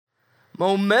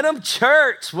Momentum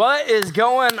Church, what is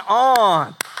going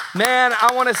on? Man,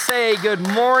 I want to say good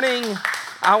morning.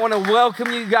 I want to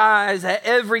welcome you guys at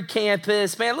every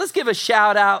campus. Man, let's give a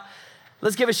shout out.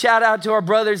 Let's give a shout out to our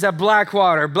brothers at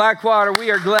Blackwater. Blackwater,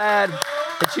 we are glad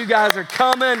that you guys are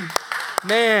coming.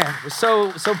 Man, we're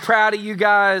so proud of you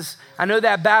guys. I know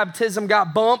that baptism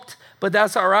got bumped, but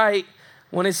that's all right.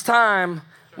 When it's time,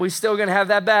 we're still going to have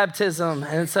that baptism.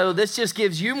 And so this just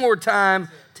gives you more time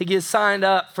to get signed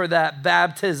up for that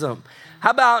baptism. How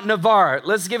about Navarre?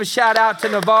 Let's give a shout out to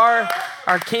Navarre,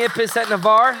 our campus at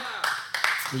Navarre.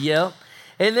 Yep.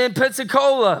 And then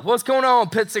Pensacola. What's going on,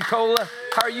 Pensacola?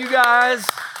 How are you guys?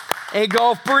 And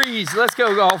Gulf Breeze. Let's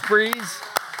go, Gulf Breeze.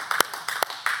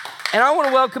 And I want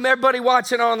to welcome everybody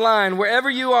watching online, wherever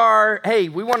you are. Hey,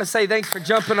 we want to say thanks for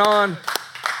jumping on,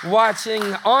 watching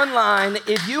online.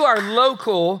 If you're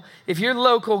local,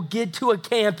 get to a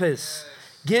campus.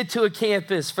 Get to a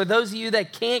campus. For those of you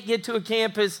that can't get to a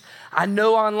campus, I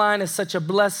know online is such a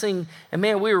blessing. And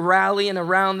man, we're rallying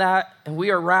around that, and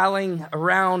we are rallying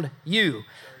around you.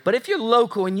 But if you're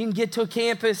local and you can get to a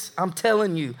campus, I'm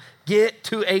telling you, get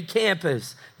to a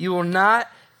campus. You will not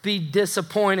be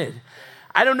disappointed.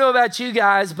 I don't know about you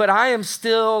guys, but I am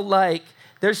still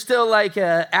there's still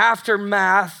a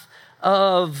aftermath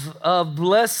of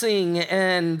blessing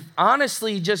and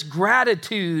honestly just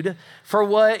gratitude for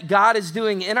what God is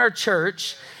doing in our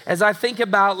church. As I think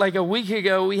about a week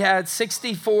ago, we had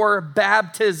 64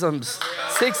 baptisms.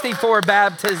 64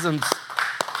 baptisms.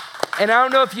 And I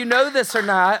don't know if you know this or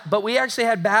not, but we actually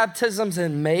had baptisms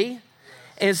in May.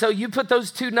 And so you put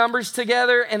those two numbers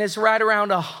together and it's right around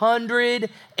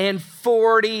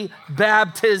 140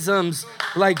 baptisms.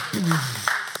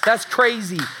 That's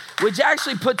crazy. Which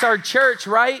actually puts our church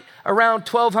right around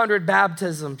 1,200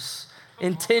 baptisms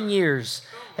in 10 years.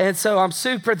 And so I'm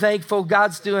super thankful.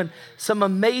 God's doing some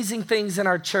amazing things in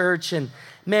our church. And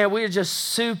man, we're just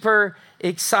super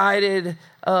excited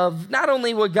of not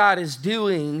only what God is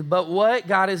doing, but what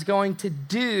God is going to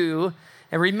do.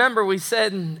 And remember, we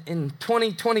said in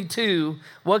 2022,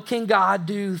 what can God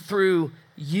do through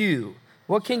you?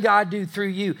 What can God do through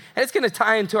you? And it's going to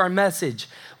tie into our message.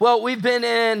 Well, we've been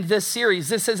in this series.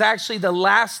 This is actually the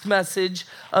last message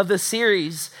of the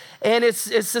series. And it's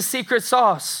the secret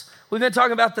sauce. We've been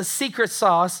talking about the secret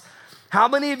sauce. How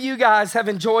many of you guys have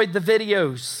enjoyed the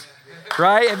videos?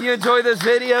 Right? Have you enjoyed those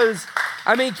videos?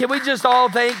 I mean, can we just all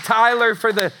thank Tyler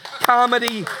for the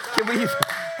comedy?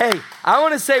 Hey, I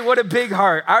want to say what a big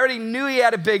heart. I already knew he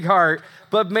had a big heart.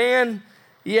 But man,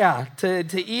 yeah,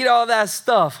 to eat all that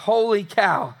stuff, holy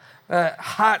cow,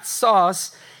 hot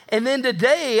sauce. And then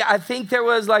today, I think there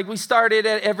was we started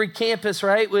at every campus,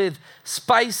 right, with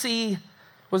spicy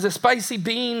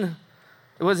bean?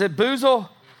 Was it boozle?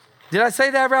 Did I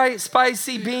say that right?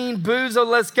 Spicy bean boozle,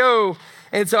 let's go.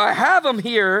 And so I have them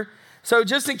here. So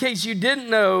just in case you didn't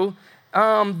know,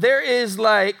 there is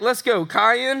let's go,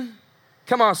 cayenne,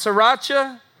 come on,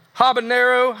 sriracha,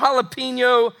 habanero,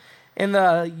 jalapeno, and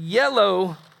the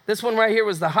yellow, this one right here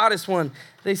was the hottest one.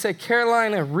 They said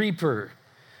Carolina Reaper.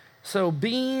 So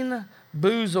bean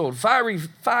boozled,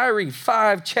 fiery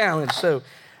 5 challenge. So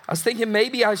I was thinking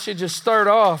maybe I should just start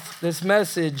off this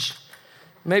message.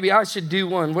 Maybe I should do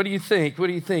one. What do you think?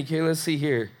 Here, let's see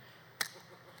here.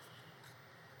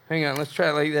 Hang on, let's try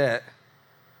it like that.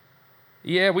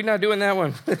 Yeah, we're not doing that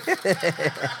one.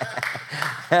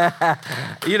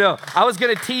 I was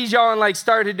going to tease y'all and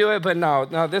start to do it, but no,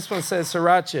 this one says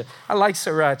sriracha. I like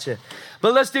sriracha.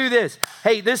 But let's do this.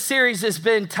 Hey, this series has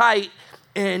been tight,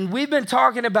 and we've been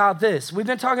talking about this. We've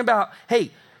been talking about,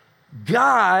 hey,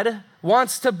 God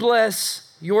wants to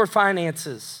bless your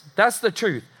finances. That's the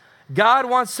truth. God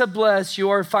wants to bless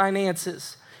your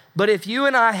finances. But if you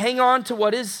and I hang on to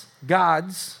what is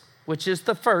God's, which is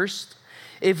the first,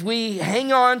 if we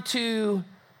hang on to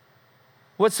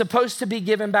what's supposed to be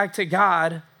given back to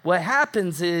God, what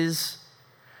happens is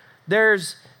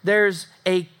there's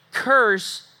a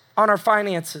curse on our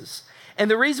finances. And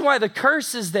the reason why the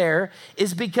curse is there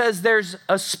is because there's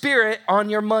a spirit on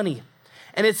your money.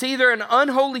 And it's either an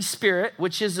unholy spirit,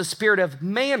 which is the spirit of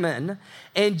mammon.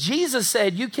 And Jesus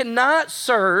said you cannot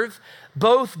serve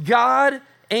both God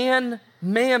and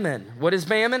mammon. What is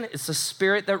mammon? It's the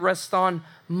spirit that rests on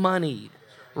money,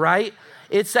 right?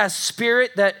 It's that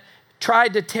spirit that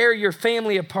tried to tear your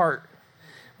family apart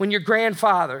when your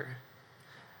grandfather,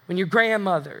 when your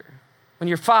grandmother, when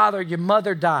your father, your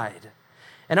mother died.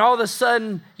 And all of a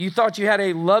sudden, you thought you had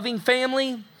a loving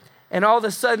family, and all of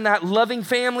a sudden, that loving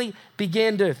family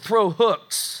began to throw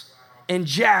hooks and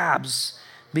jabs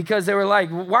because they were like,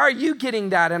 why are you getting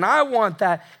that? And I want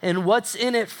that. And what's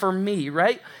in it for me,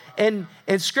 right? And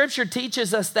Scripture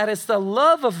teaches us that it's the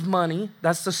love of money,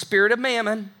 that's the spirit of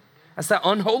mammon, that's that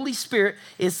unholy spirit.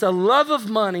 It's the love of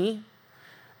money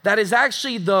that is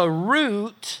actually the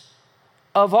root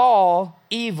of all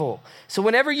evil. So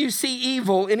whenever you see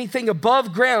evil, anything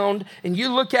above ground, and you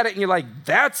look at it and you're like,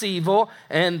 that's evil,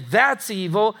 and that's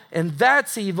evil, and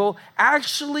that's evil,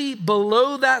 actually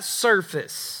below that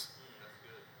surface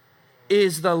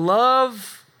is the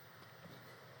love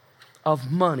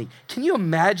of money. Can you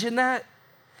imagine that?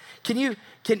 Isn't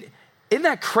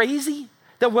that crazy?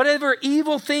 That whatever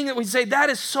evil thing that we say, that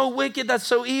is so wicked, that's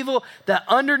so evil, that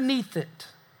underneath it,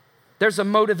 there's a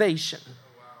motivation.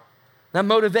 That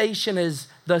motivation is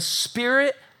the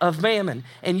spirit of mammon.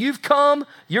 And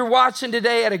you're watching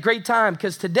today at a great time,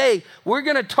 because today we're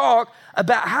gonna talk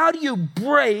about how do you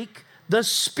break the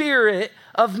spirit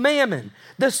of mammon.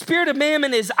 The spirit of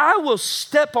mammon is, I will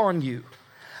step on you.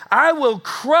 I will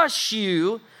crush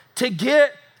you to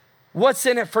get what's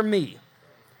in it for me.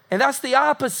 And that's the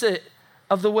opposite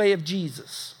of the way of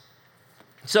Jesus.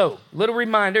 So, little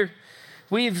reminder,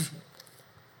 we've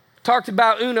talked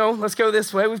about Uno. Let's go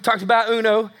this way. We've talked about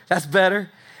Uno. That's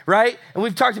better, right? And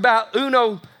we've talked about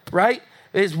Uno, right?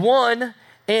 Is one.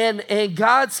 And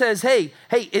God says, hey,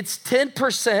 it's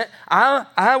 10%.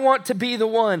 I want to be the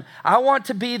one. I want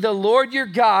to be the Lord your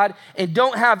God, and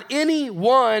don't have any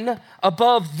one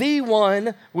above the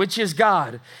one, which is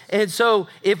God. And so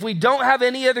if we don't have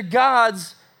any other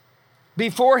gods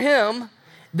before him,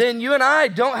 then you and I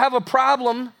don't have a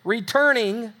problem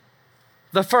returning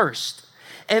the first.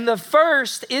 And the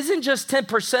first isn't just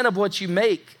 10% of what you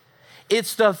make.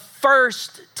 It's the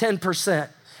first 10%.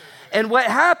 And what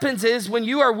happens is when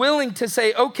you are willing to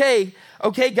say, okay,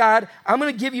 God, I'm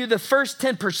going to give you the first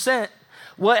 10%.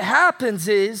 What happens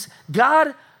is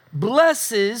God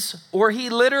blesses, or he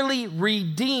literally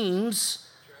redeems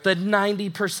the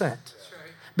 90%.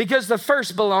 Because the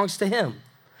first belongs to him.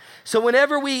 So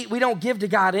whenever we don't give to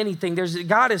God anything,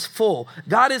 God is full.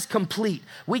 God is complete.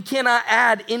 We cannot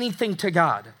add anything to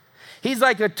God. He's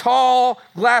like a tall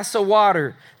glass of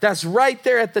water that's right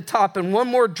there at the top, and one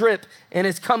more drip and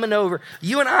it's coming over.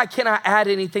 You and I cannot add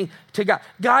anything to God.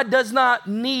 God does not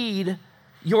need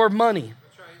your money.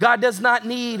 God does not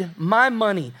need my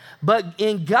money. But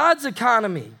in God's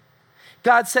economy,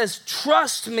 God says,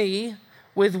 trust me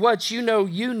with what you know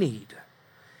you need.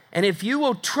 And if you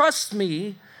will trust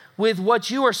me with what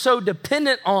you are so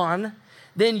dependent on,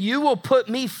 then you will put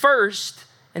me first,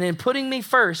 and in putting me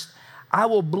first, I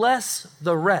will bless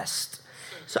the rest.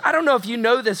 So I don't know if you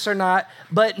know this or not,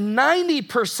 but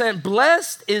 90%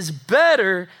 blessed is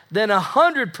better than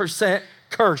 100%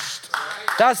 cursed.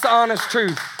 That's the honest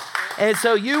truth. And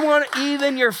so you want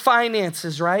even your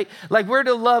finances, right? Like we're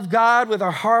to love God with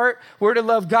our heart. We're to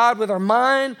love God with our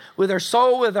mind, with our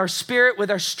soul, with our spirit, with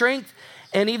our strength,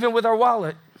 and even with our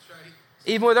wallet,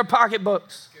 even with our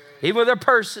pocketbooks, even with our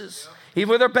purses,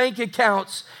 even with our bank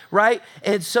accounts, right?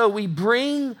 And so we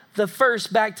bring the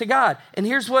first back to God. And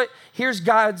here's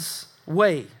God's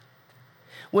way.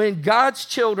 When God's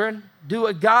children do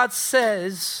what God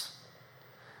says,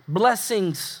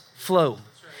 blessings flow.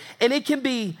 And it can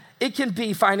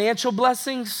be financial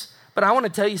blessings, but I want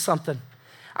to tell you something.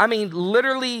 I mean,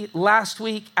 literally last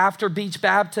week after beach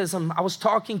baptism, I was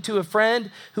talking to a friend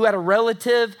who had a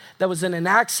relative that was in an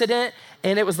accident,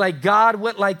 and it was like God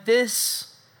went like this.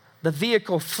 The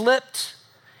vehicle flipped,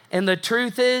 and the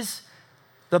truth is,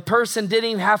 the person didn't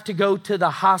even have to go to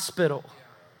the hospital.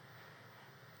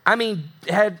 I mean,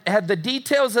 had the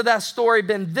details of that story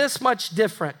been this much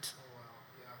different,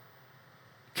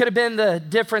 could have been the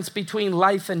difference between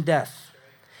life and death.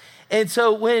 And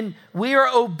so when we are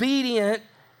obedient,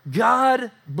 God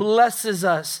blesses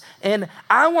us. And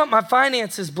I want my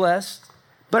finances blessed,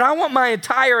 but I want my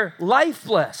entire life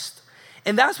blessed.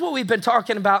 And that's what we've been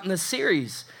talking about in this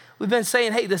series. We've been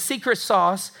saying, hey, the secret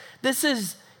sauce, this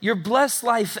is your blessed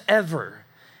life ever.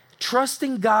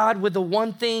 Trusting God with the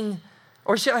one thing,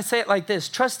 or should I say it like this?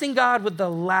 Trusting God with the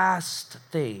last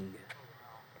thing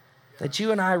that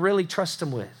you and I really trust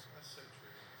him with.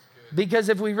 Because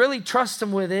if we really trust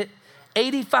him with it,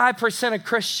 85% of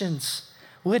Christians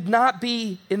would not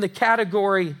be in the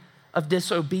category of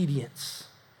disobedience.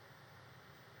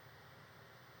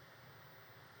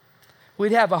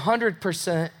 We'd have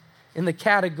 100% in the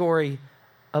category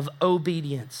of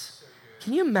obedience.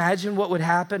 Can you imagine what would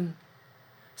happen?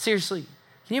 Seriously,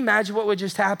 can you imagine what would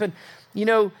just happen? You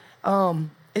know,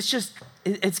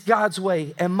 it's God's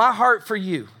way. And my heart for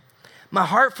you My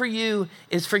heart for you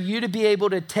is for you to be able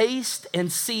to taste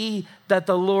and see that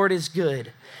the Lord is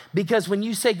good. Because when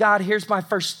you say, God, here's my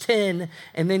first 10,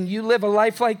 and then you live a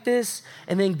life like this,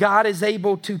 and then God is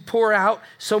able to pour out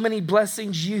so many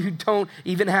blessings you don't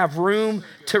even have room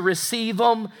to receive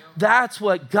them. That's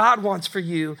what God wants for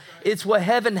you. It's what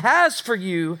heaven has for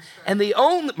you. And the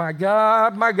only, my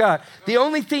God, the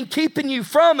only thing keeping you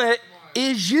from it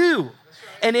is you.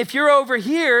 And if you're over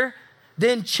here,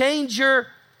 then change your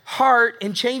heart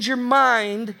and change your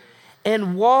mind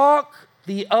and walk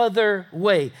the other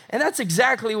way. And that's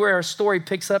exactly where our story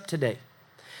picks up today.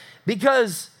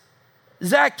 Because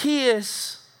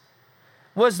Zacchaeus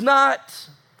was not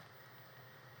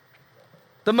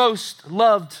the most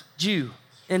loved Jew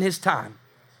in his time.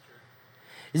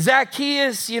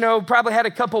 Zacchaeus, probably had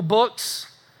a couple books.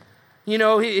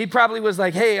 He probably was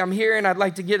like, hey, I'm here and I'd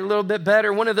like to get a little bit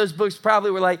better. One of those books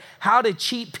probably were like, how to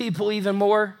cheat people even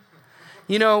more.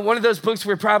 One of those books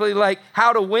were probably like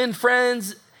how to win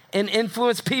friends and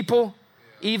influence people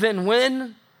even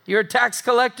when you're a tax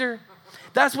collector.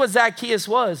 That's what Zacchaeus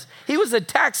was. He was a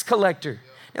tax collector.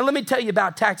 Now let me tell you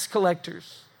about tax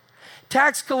collectors.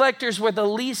 Tax collectors were the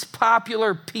least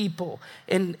popular people.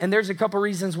 And there's a couple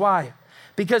reasons why.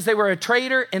 Because they were a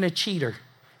traitor and a cheater.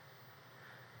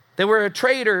 They were a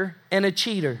traitor and a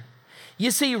cheater.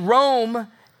 You see, Rome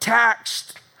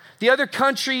taxed the other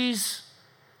countries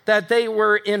that they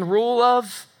were in rule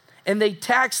of, and they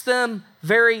taxed them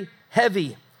very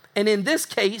heavy. And in this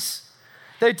case,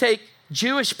 they'd take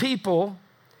Jewish people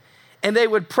and they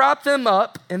would prop them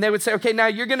up and they would say, okay, now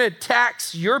you're going to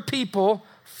tax your people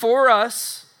for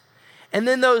us. And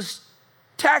then those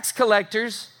tax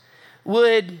collectors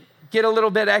would get a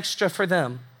little bit extra for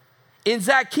them. In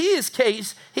Zacchaeus'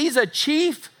 case, he's a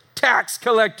chief tax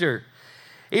collector.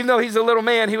 Even though he's a little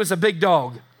man, he was a big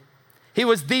dog. He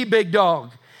was the big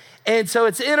dog. And so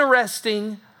it's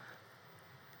interesting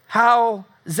how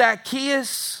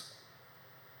Zacchaeus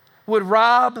would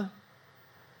rob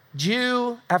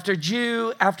Jew after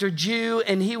Jew after Jew,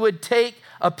 and he would take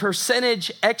a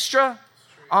percentage extra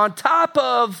on top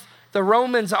of the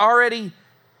Romans already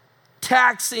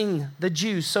taxing the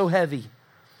Jews so heavy.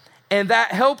 And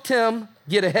that helped him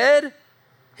get ahead.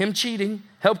 Him cheating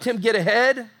helped him get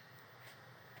ahead.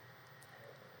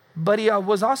 But he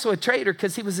was also a traitor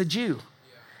because he was a Jew.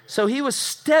 So he was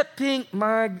stepping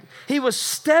on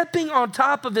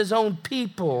top of his own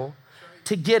people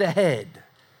to get ahead.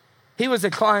 He was a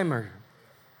climber.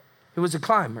 He was a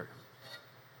climber.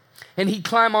 And he'd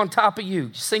climb on top of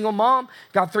you. Single mom,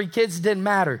 got 3 kids, didn't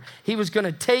matter. He was going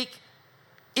to take,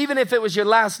 even if it was your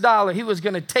last dollar, he was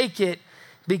going to take it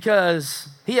because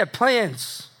he had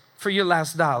plans for your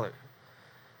last dollar.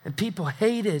 And people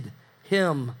hated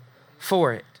him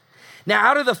for it. Now,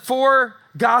 out of the 4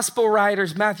 gospel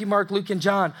writers, Matthew, Mark, Luke, and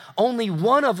John, only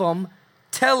one of them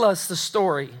tell us the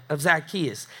story of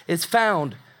Zacchaeus. It's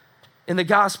found in the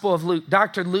Gospel of Luke.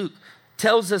 Dr. Luke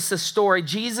tells us the story.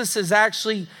 Jesus is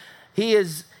actually, he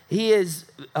is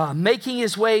making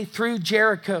his way through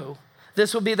Jericho.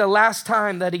 This will be the last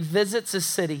time that he visits a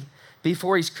city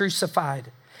before he's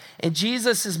crucified. And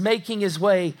Jesus is making his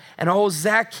way, and old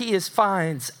Zacchaeus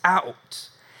finds out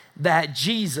that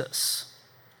Jesus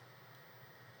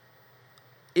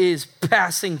is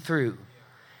passing through.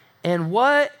 And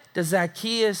what does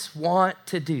Zacchaeus want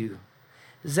to do?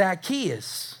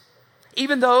 Zacchaeus,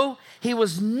 even though he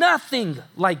was nothing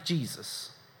like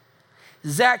Jesus,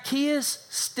 Zacchaeus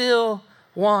still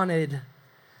wanted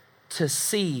to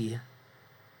see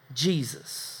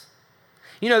Jesus.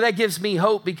 That gives me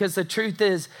hope because the truth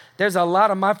is there's a lot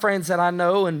of my friends that I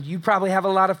know, and you probably have a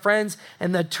lot of friends,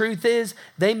 and the truth is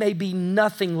they may be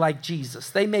nothing like Jesus.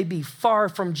 They may be far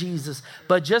from Jesus,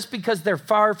 but just because they're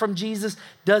far from Jesus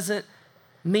doesn't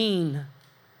mean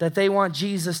that they want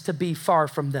Jesus to be far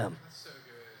from them. That's so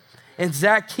good. And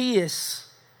Zacchaeus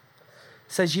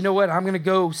says, you know what? I'm going to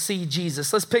go see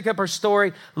Jesus. Let's pick up our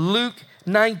story. Luke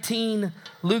 19,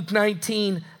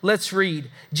 let's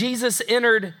read. Jesus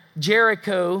entered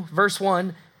Jericho, verse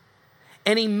 1,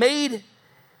 and he made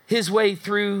his way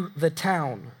through the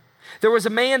town. There was a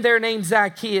man there named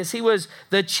Zacchaeus. He was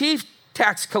the chief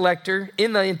tax collector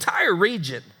in the entire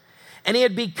region, and he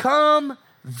had become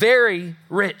very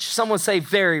rich. Someone say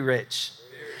very rich.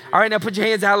 All right, now put your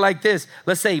hands out like this.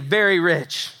 Let's say very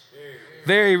rich.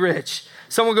 Very rich.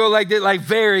 Someone go like this, like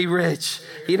very rich.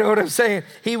 You know what I'm saying?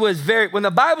 He was when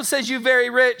the Bible says you very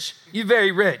rich, you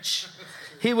very rich.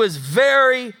 He was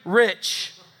very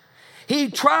rich. He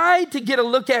tried to get a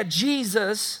look at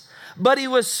Jesus, but he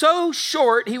was so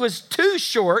short, he was too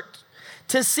short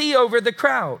to see over the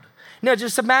crowd. Now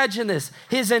just imagine this.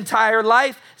 His entire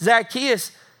life,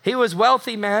 Zacchaeus He was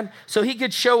wealthy, man, so he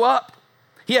could show up.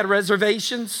 He had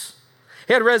reservations.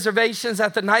 He had reservations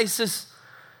at the nicest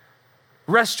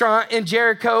restaurant in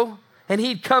Jericho, and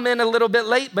he'd come in a little bit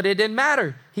late, but it didn't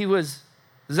matter. He was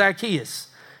Zacchaeus,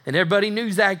 and everybody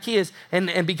knew Zacchaeus.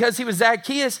 And because he was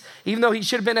Zacchaeus, even though he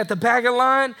should have been at the back of the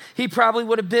line, he probably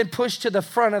would have been pushed to the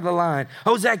front of the line.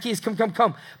 Oh, Zacchaeus,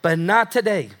 come. But not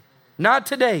today. Not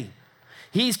today.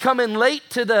 He's coming late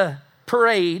to the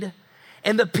parade,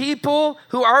 and the people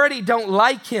who already don't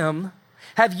like him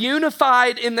have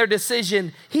unified in their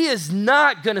decision. He is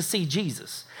not going to see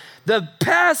Jesus. The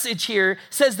passage here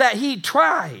says that he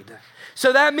tried.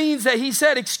 So that means that he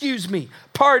said, excuse me,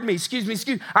 pardon me, excuse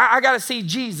me, I got to see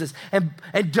Jesus. And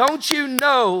don't you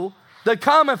know, the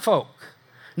common folk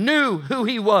knew who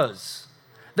he was.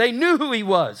 They knew who he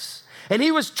was. And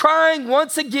he was trying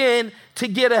once again to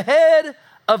get ahead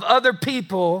of other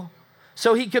people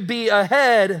so he could be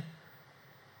ahead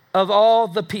of all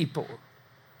the people.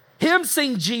 Him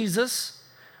seeing Jesus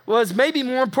was maybe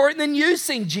more important than you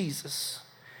seeing Jesus.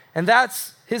 And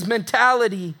that's his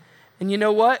mentality. And you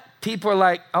know what? People are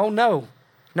like, oh no,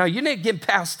 you're not getting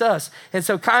past us. And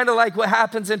so kind of like what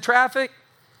happens in traffic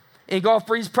in Gulf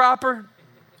Breeze proper.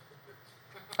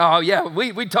 Oh yeah,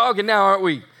 we talking now, aren't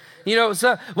we? You know,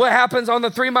 so what happens on the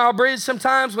 3 Mile Bridge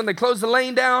sometimes when they close the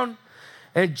lane down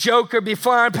and Joker be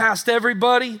flying past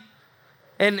everybody.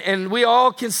 And we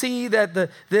all can see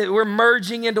that we're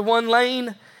merging into one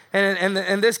lane.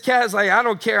 And this cat's like, I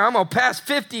don't care. I'm going to pass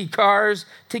 50 cars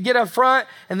to get up front.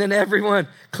 And then everyone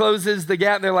closes the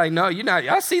gap. They're like, no, you're not.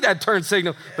 I see that turn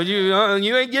signal, but you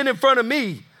ain't getting in front of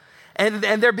me. And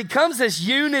there becomes this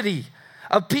unity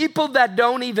of people that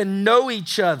don't even know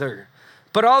each other.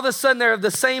 But all of a sudden, they're of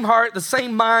the same heart, the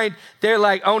same mind. They're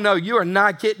like, oh, no, you are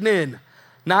not getting in.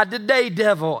 Not today,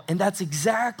 devil. And that's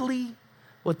exactly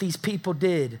what these people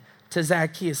did to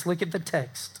Zacchaeus. Look at the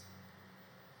text.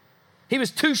 He was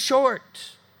too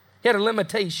short. He had a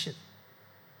limitation.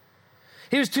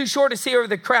 He was too short to see over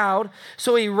the crowd,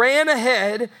 so he ran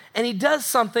ahead and he does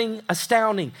something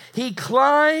astounding. He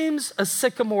climbs a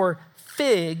sycamore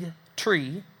fig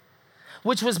tree,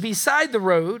 which was beside the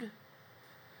road,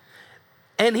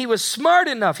 and he was smart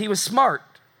enough. He was smart.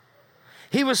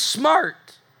 He was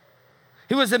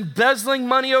embezzling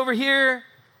money over here.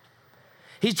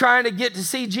 He's trying to get to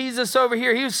see Jesus over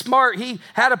here. He was smart. He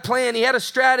had a plan. He had a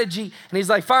strategy. And he's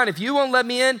like, fine, if you won't let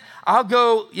me in, I'll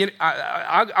go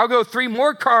 3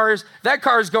 more cars. That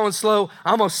car's going slow.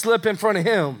 I'm going to slip in front of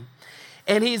him.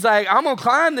 And he's like, I'm going to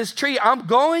climb this tree. I'm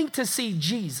going to see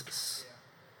Jesus.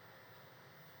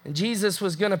 And Jesus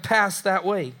was going to pass that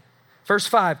way. Verse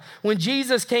 5, when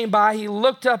Jesus came by, he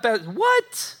looked up at,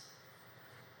 what?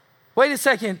 Wait a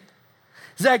second.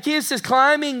 Zacchaeus is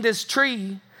climbing this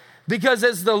tree because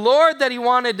it's the Lord that he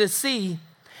wanted to see.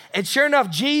 And sure enough,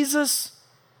 Jesus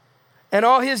and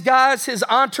all his guys, his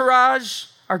entourage,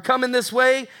 are coming this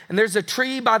way. And there's a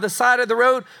tree by the side of the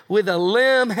road with a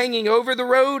limb hanging over the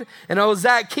road. And old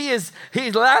Zacchaeus,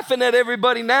 he's laughing at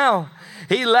everybody now.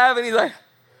 He's laughing. He's like,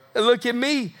 look at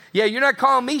me. Yeah, you're not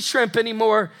calling me shrimp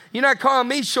anymore. You're not calling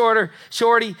me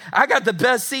shorty. I got the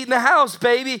best seat in the house,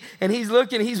 baby. And he's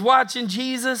looking, he's watching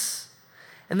Jesus.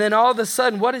 And then all of a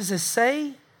sudden, what does it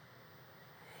say?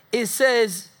 It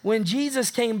says, when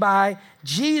Jesus came by,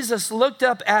 Jesus looked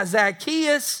up at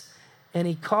Zacchaeus and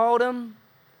he called him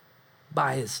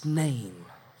by his name.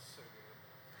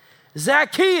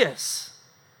 Zacchaeus,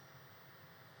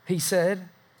 he said,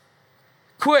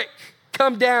 quick,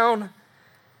 come down.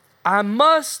 I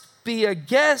must be a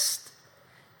guest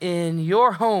in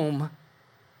your home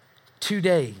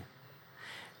today.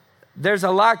 There's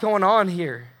a lot going on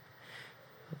here.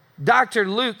 Dr.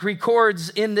 Luke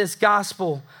records in this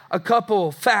gospel a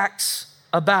couple facts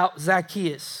about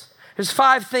Zacchaeus. There's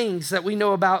 5 things that we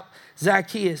know about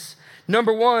Zacchaeus.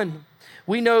 Number 1,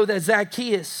 we know that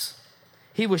Zacchaeus,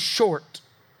 he was short.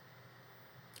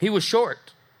 He was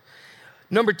short.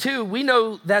 Number 2, we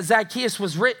know that Zacchaeus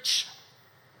was rich.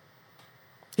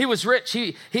 He was rich.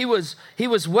 He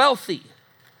was wealthy.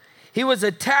 He was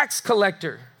a tax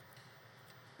collector.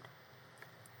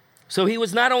 So he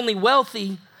was not only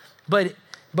wealthy,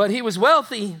 but he was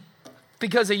wealthy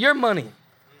because of your money.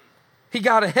 He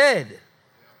got ahead.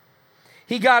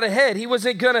 He got ahead. He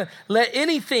wasn't going to let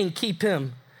anything keep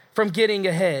him from getting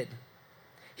ahead.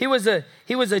 He was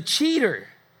a cheater.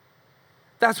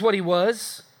 That's what he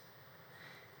was.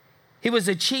 He was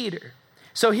a cheater.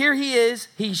 So here he is.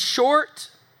 He's short.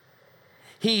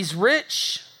 He's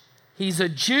rich. He's a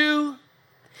Jew.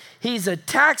 He's a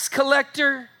tax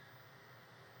collector.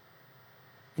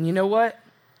 And you know what?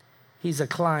 He's a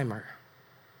climber.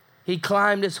 He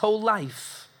climbed his whole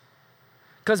life.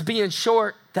 Because being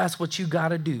short that's what you got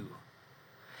to do.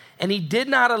 And he did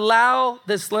not allow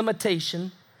this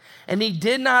limitation, and he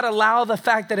did not allow the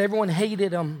fact that everyone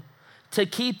hated him to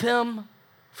keep him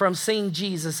from seeing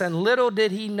Jesus. And little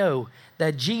did he know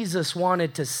that Jesus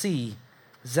wanted to see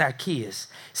Zacchaeus.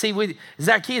 See,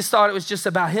 Zacchaeus thought it was just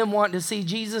about him wanting to see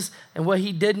Jesus, and what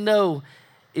he didn't know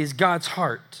is God's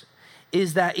heart,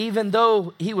 is that even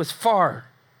though he was far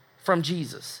from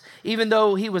Jesus, even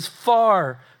though he was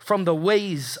far from the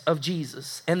ways of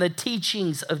Jesus and the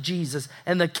teachings of Jesus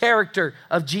and the character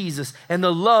of Jesus and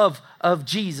the love of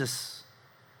Jesus,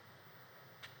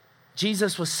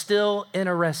 Jesus was still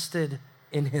interested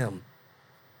in him.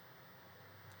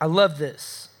 I love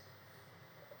this.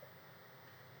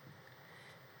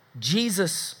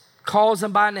 Jesus calls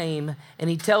him by name and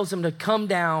he tells him to come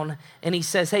down, and he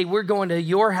says, hey, we're going to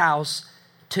your house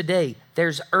today.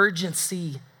 There's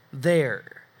urgency there.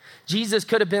 Jesus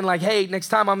could have been like, hey, next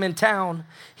time I'm in town.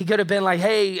 He could have been like,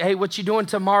 hey, what you doing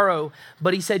tomorrow?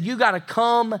 But he said, you got to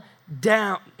come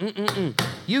down.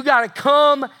 You got to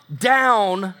come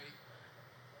down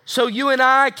so you and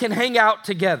I can hang out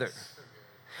together.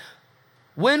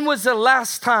 When was the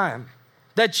last time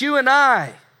that you and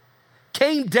I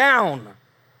came down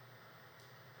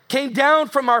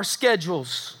from our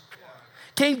schedules,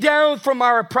 came down from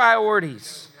our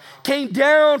priorities, came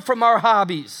down from our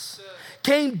hobbies,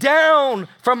 came down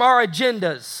from our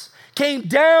agendas, came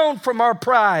down from our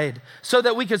pride so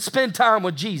that we could spend time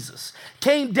with Jesus,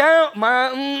 came down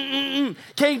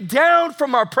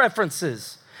from our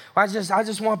preferences. I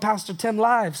just want Pastor Tim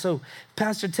live, so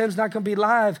Pastor Tim's not going to be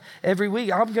live every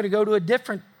week. I'm going to go to a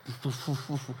different. Woo!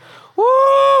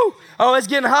 Oh, it's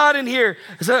getting hot in here.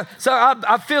 So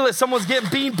I feel it. Someone's getting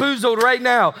bean boozled right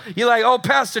now. You're like, oh,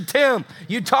 Pastor Tim,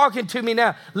 you talking to me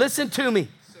now. Listen to me.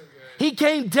 He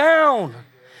came down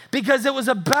because it was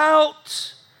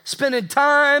about spending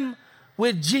time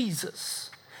with Jesus.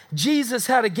 Jesus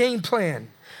had a game plan.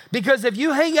 Because if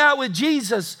you hang out with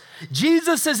Jesus,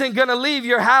 Jesus isn't going to leave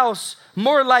your house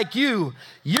more like you.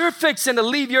 You're fixing to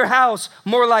leave your house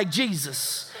more like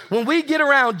Jesus. When we get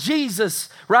around Jesus,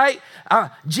 right?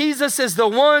 Jesus is the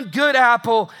one good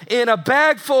apple in a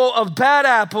bag full of bad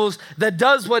apples that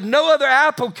does what no other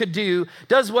apple could do,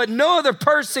 does what no other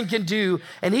person can do,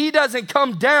 and he doesn't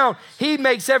come down. He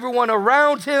makes everyone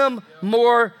around him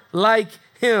more like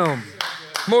him.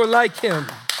 More like him.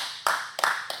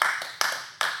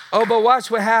 Oh, but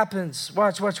watch what happens.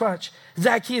 Watch.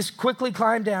 Zacchaeus quickly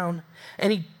climbed down,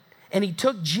 and he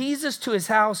took Jesus to his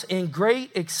house in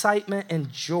great excitement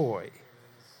and joy.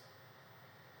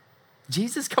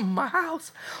 Jesus come to my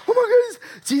house. Oh my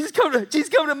goodness. Jesus come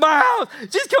to my house.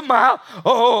 Jesus come to my house.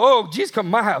 Oh, Jesus come to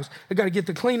my house. I got to get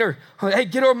the cleaner. Hey,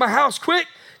 get over my house quick.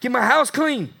 Get my house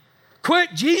clean.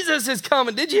 Quick, Jesus is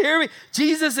coming. Did you hear me?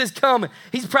 Jesus is coming.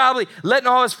 He's probably letting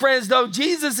all his friends know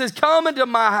Jesus is coming to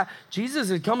my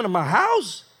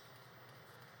house.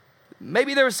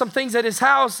 Maybe there were some things at his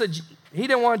house that he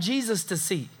didn't want Jesus to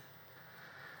see.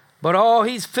 But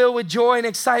he's filled with joy and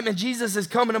excitement. Jesus is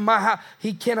coming to my house.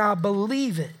 He cannot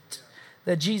believe it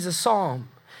that Jesus saw him.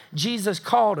 Jesus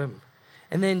called him.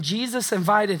 And then Jesus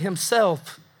invited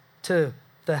himself to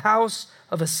the house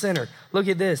of a sinner. Look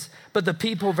at this. But the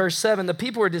people, verse 7, the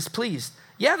people were displeased.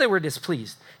 Yeah, they were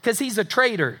displeased because he's a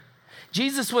traitor.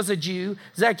 Jesus was a Jew.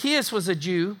 Zacchaeus was a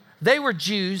Jew. They were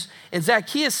Jews. And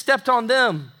Zacchaeus stepped on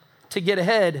them to get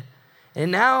ahead.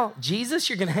 And now, Jesus,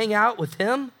 you're going to hang out with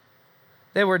him?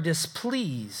 They were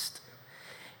displeased.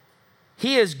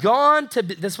 He has gone to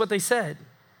be, that's what they said.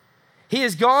 He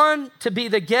has gone to be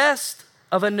the guest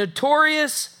of a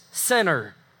notorious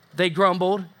sinner, they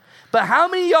grumbled. But how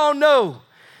many of y'all know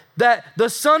that the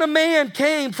Son of Man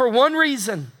came for one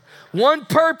reason, one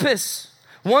purpose,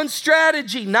 one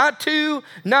strategy, not two,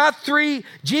 not three.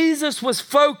 Jesus was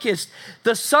focused.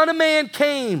 The Son of Man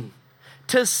came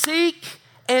to seek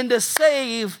and to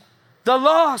save the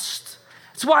lost.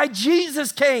 That's why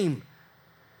Jesus came.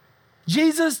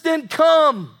 Jesus didn't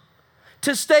come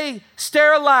to stay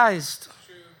sterilized.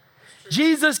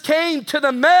 Jesus came to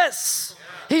the mess.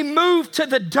 He moved to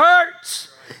the dirt.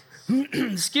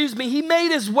 Excuse me. He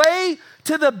made his way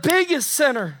to the biggest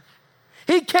sinner.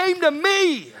 He came to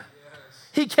me.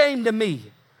 He came to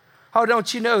me. Oh,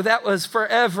 don't you know that was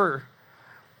forever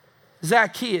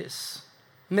Zacchaeus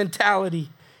mentality.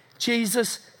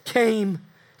 Jesus came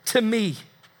to me.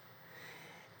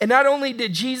 And not only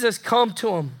did Jesus come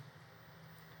to him,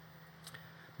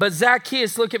 but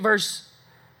Zacchaeus, look at verse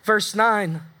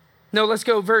 9. No, let's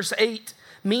go verse 8.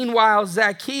 Meanwhile,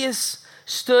 Zacchaeus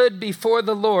stood before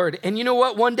the Lord. And you know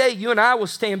what? One day you and I will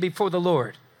stand before the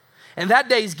Lord. And that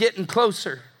day's getting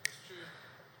closer.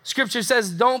 Scripture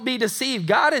says, don't be deceived.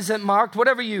 God isn't mocked.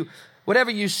 Whatever you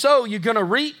sow, you're going to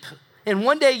reap. And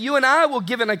one day you and I will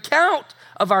give an account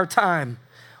of our time.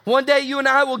 One day you and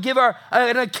I will give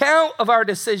an account of our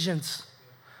decisions.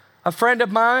 A friend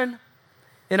of mine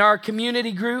in our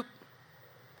community group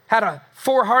had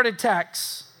 4 heart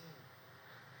attacks.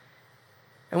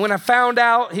 And when I found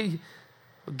out, he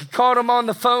called him on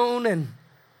the phone and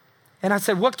I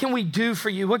said, what can we do for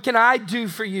you? What can I do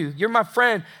for you? You're my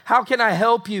friend. How can I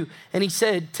help you? And he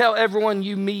said, tell everyone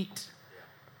you meet,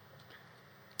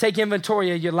 take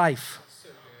inventory of your life.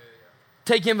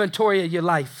 Take inventory of your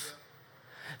life.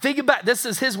 Think about, this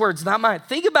is his words, not mine.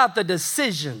 Think about the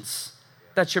decisions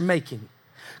that you're making.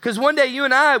 Because one day you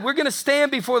and I, we're going to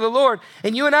stand before the Lord,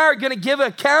 and you and I are going to give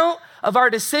account of our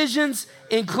decisions,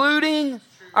 including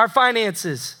our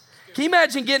finances. Can you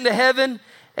imagine getting to heaven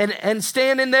and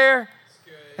standing there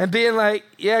and being like,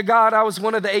 yeah, God, I was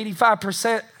one of the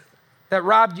 85% that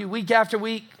robbed you week after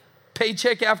week,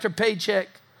 paycheck after paycheck.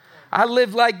 I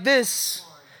lived like this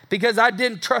because I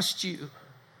didn't trust you.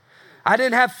 I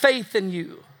didn't have faith in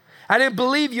you. I didn't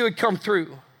believe you would come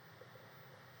through.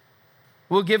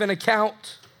 We'll give an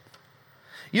account.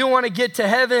 You don't want to get to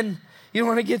heaven. You don't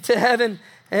want to get to heaven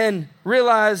and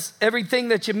realize everything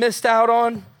that you missed out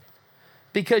on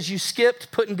because you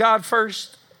skipped putting God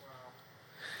first.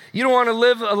 You don't want to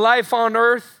live a life on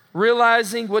earth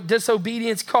realizing what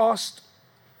disobedience cost.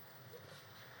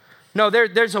 No,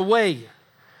 there's a way.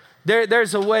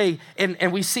 There's a way,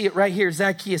 and we see it right here.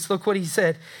 Zacchaeus, look what he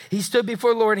said. He stood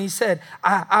before the Lord and he said,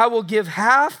 I will give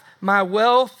half my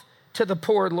wealth to the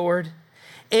poor, Lord.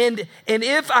 And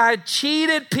if I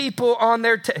cheated people on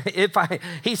their,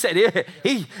 he said,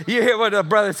 you hear what the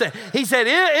brother said? He said,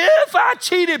 if I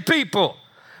cheated people,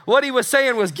 what he was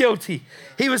saying was guilty.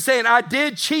 He was saying, I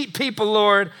did cheat people,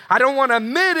 Lord. I don't want to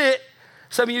admit it.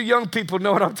 Some of you young people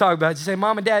know what I'm talking about. You say,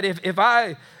 Mom and Dad, if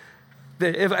I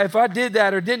did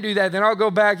that or didn't do that, then I'll go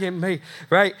back and make,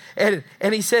 right? And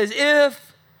he says,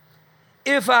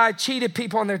 if I cheated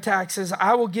people on their taxes,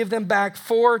 I will give them back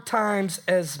 4 times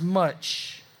as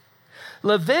much.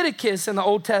 Leviticus in the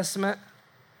Old Testament,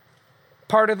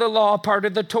 part of the law, part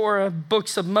of the Torah,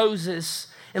 books of Moses.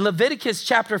 In Leviticus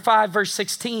chapter 5, verse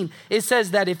 16, it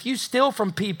says that if you steal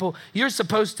from people, you're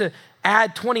supposed to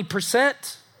add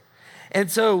 20%. And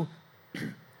so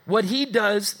what he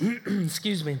does,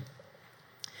 excuse me,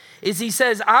 is he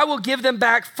says, I will give them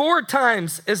back 4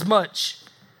 times as much.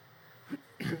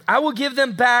 I will give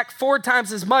them back 4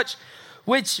 times as much,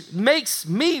 which makes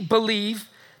me believe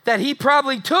that he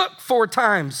probably took 4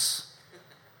 times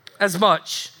as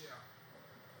much.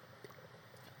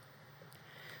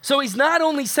 So he's not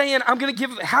only saying, I'm going to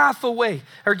give half away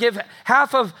or give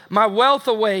half of my wealth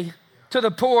away to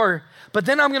the poor, but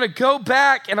then I'm going to go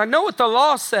back, and I know what the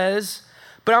law says,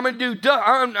 but I'm going to do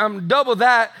I'm double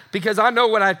that because I know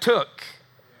what I took.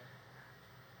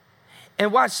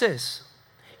 And watch this.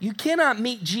 You cannot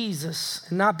meet Jesus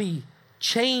and not be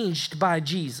changed by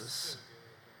Jesus.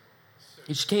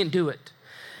 You just can't do it.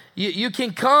 You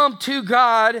can come to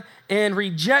God and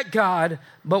reject God,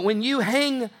 but when you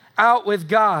hang out with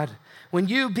God, when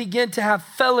you begin to have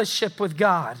fellowship with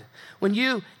God, when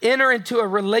you enter into a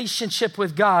relationship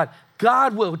with God,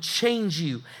 God will change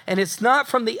you. And it's not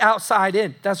from the outside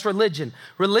in. That's religion.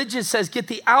 Religion says get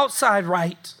the outside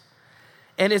right.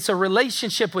 And it's a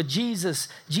relationship with Jesus.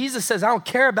 Jesus says, I don't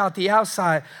care about the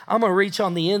outside. I'm going to reach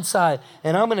on the inside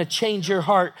and I'm going to change your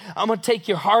heart. I'm going to take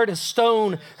your heart of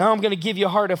stone and I'm going to give you a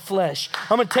heart of flesh.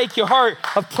 I'm going to take your heart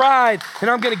of pride and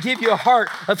I'm going to give you a heart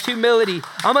of humility.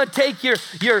 I'm going to take your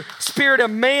spirit of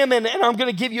mammon and I'm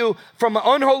going to give you from an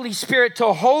unholy spirit to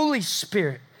a holy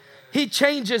spirit. He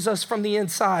changes us from the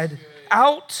inside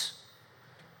out.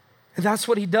 And that's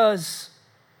what he does.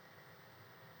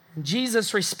 And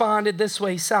Jesus responded this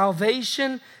way,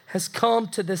 salvation has come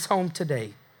to this home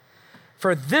today.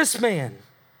 For this man,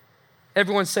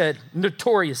 everyone said,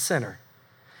 notorious sinner.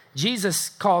 Jesus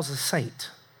calls a saint.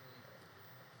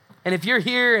 And if you're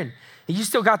here and you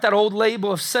still got that old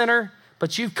label of sinner,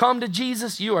 but you've come to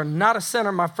Jesus, you are not a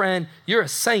sinner, my friend. You're a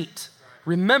saint.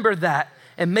 Remember that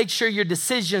and make sure your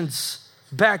decisions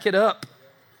back it up.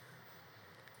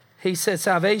 He said,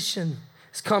 salvation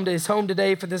has come to his home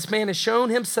today, for this man has shown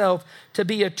himself to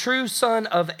be a true son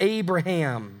of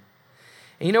Abraham.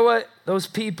 And you know what? Those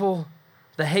people,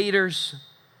 the haters,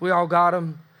 we all got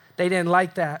them. They didn't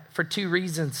like that for 2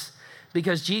 reasons.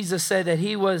 Because Jesus said that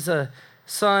he was a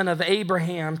son of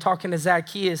Abraham, talking to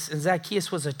Zacchaeus, and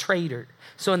Zacchaeus was a traitor.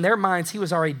 So in their minds, he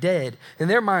was already dead. In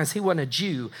their minds, he wasn't a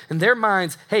Jew. In their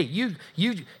minds, hey, you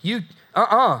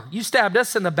stabbed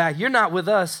us in the back. You're not with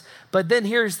us. But then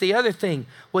here's the other thing.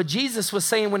 What Jesus was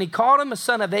saying when he called him a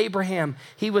son of Abraham,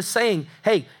 he was saying,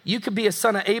 hey, you could be a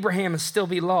son of Abraham and still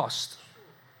be lost.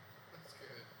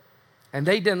 And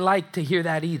they didn't like to hear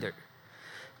that either.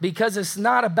 Because it's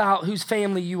not about whose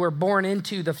family you were born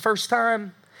into the first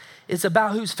time. It's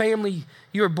about whose family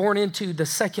you were born into the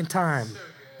second time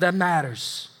that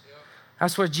matters.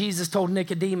 That's what Jesus told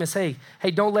Nicodemus, hey,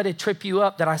 don't let it trip you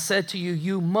up that I said to you,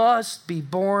 you must be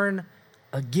born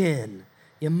again.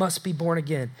 You must be born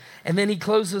again. And then he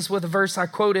closes with a verse I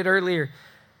quoted earlier,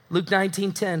 Luke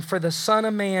 19:10. For the Son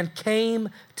of Man came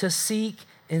to seek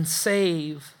and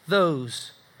save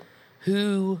those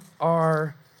who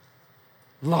are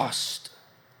lost.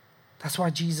 That's why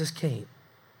Jesus came.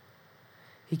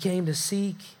 He came to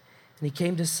seek and he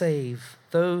came to save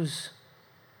those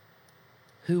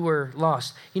who were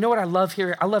lost. You know what I love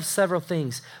here? I love several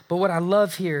things, but what I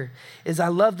love here is I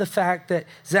love the fact that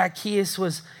Zacchaeus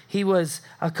was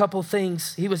a couple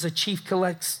things. He was a chief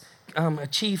tax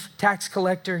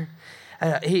collector.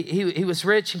 He was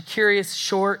rich and curious,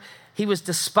 short. He was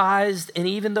despised, and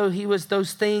even though he was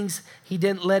those things, he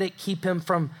didn't let it keep him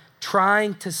from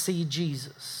trying to see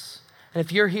Jesus. And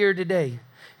if you're here today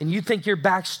and you think your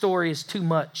backstory is too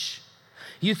much,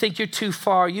 you think you're too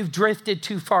far, you've drifted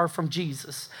too far from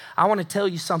Jesus, I want to tell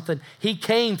you something. He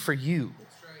came for you.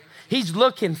 He's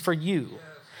looking for you.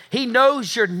 He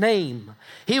knows your name.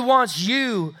 He wants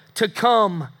you to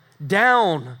come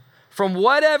down from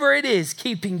whatever it is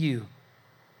keeping you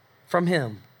from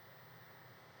him.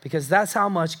 Because that's how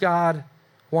much God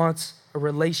wants a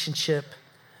relationship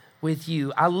with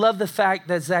you. I love the fact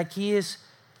that Zacchaeus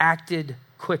acted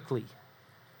quickly.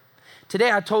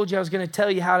 Today I told you I was going to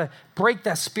tell you how to break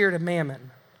that spirit of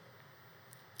mammon.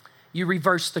 You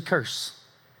reverse the curse.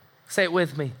 Say it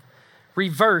with me.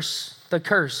 Reverse the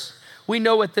curse. We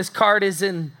know what this card is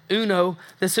in Uno.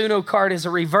 This Uno card is a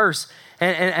reverse.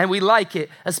 And we like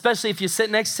it, especially if you sit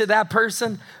next to that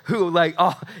person who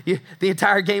the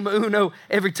entire game of Uno,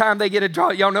 every time they get a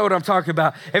draw, y'all know what I'm talking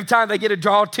about. Every time they get a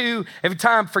draw 2, every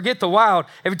time, forget the wild,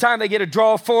 every time they get a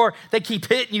draw 4, they keep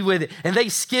hitting you with it. And they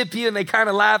skip you and they kind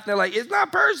of laugh. And they're like, it's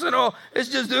not personal. It's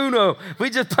just Uno. We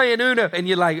just playing Uno. And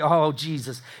you're like, oh,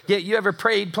 Jesus. You ever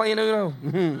prayed playing Uno?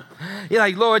 You're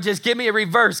like, Lord, just give me a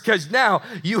reverse, because now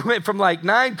you went from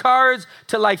 9 cards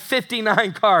to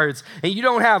 59 cards. And you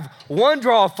don't have one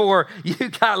draw 4, you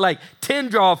got 10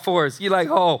 draw 4s. You're like,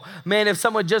 oh man, if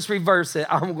someone just reverse it,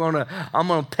 I'm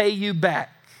gonna pay you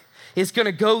back. It's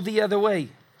gonna go the other way.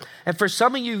 And for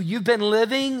some of you, you've been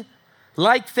living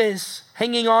like this,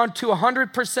 hanging on to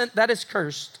 100% that is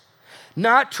cursed,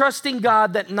 not trusting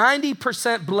God that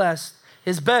 90% blessed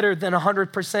is better than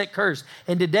 100% cursed.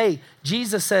 And today,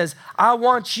 Jesus says, I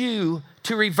want you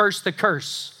to reverse the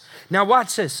curse. Now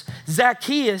watch this.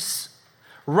 Zacchaeus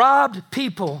robbed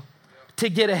people to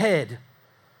get ahead.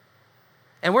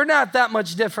 And we're not that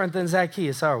much different than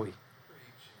Zacchaeus, are we?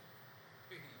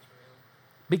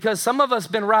 Because some of us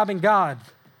been robbing God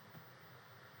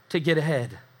to get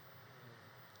ahead.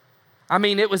 I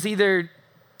mean, it was either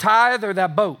tithe or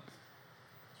that boat.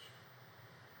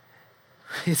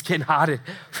 It's getting hot. I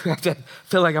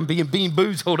feel like I'm being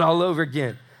boozled all over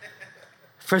again.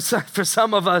 For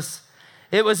some of us,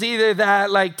 it was either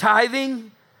that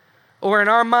tithing, or in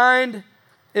our mind,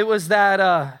 it was that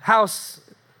house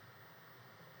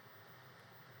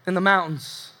in the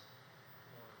mountains.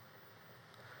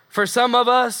 For some of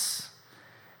us,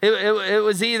 it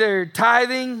was either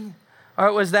tithing, or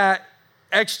it was that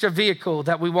extra vehicle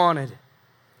that we wanted.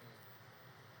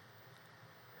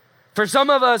 For some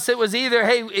of us, it was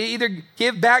either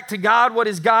give back to God what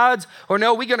is God's, or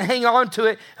no, we're going to hang on to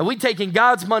it, and we're taking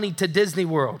God's money to Disney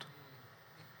World.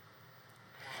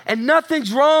 And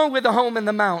nothing's wrong with a home in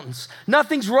the mountains.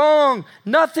 Nothing's wrong.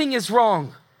 Nothing is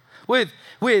wrong with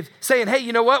saying, hey,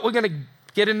 you know what? We're going to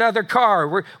get another car.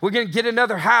 We're going to get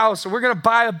another house, or we're going to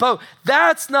buy a boat.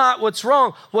 That's not what's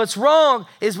wrong. What's wrong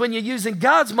is when you're using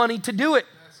God's money to do it.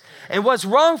 And what's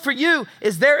wrong for you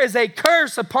is there is a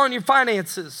curse upon your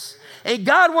finances. And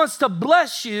God wants to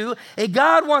bless you, and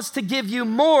God wants to give you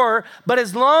more, but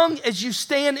as long as you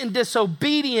stand in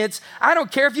disobedience, I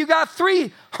don't care if you got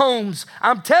 3 homes.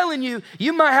 I'm telling you,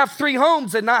 you might have 3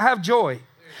 homes and not have joy.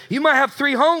 You might have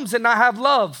 3 homes and not have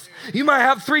love. You might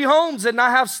have 3 homes and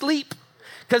not have sleep,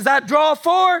 because that draw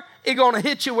 4 is going to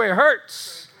hit you where it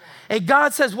hurts. And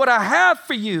God says, what I have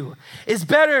for you is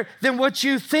better than what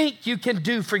you think you can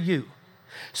do for you.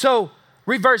 So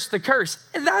reverse the curse.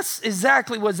 And that's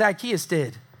exactly what Zacchaeus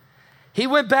did. He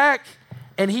went back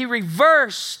and he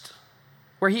reversed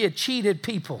where he had cheated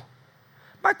people.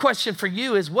 My question for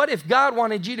you is, what if God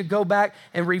wanted you to go back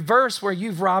and reverse where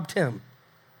you've robbed him?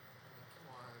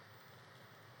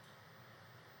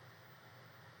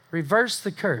 Reverse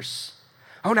the curse.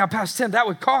 Oh, now, Pastor Tim, that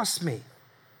would cost me.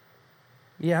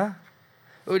 Yeah.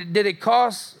 Did it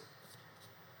cost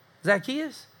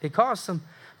Zacchaeus? It cost him.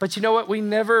 But you know what? We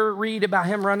never read about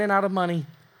him running out of money.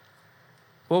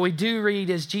 What we do read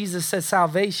is Jesus said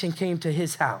salvation came to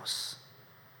his house.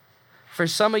 For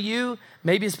some of you,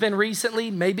 maybe it's been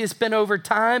recently, maybe it's been over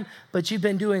time, but you've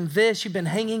been doing this, you've been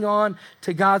hanging on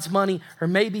to God's money, or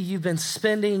maybe you've been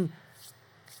spending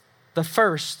the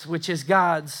first, which is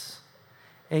God's.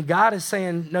 And God is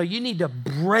saying, no, you need to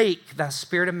break that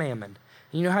spirit of mammon.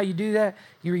 You know how you do that?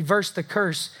 You reverse the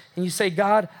curse and you say,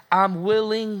 God, I'm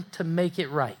willing to make it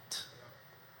right.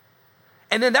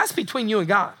 And then that's between you and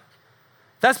God.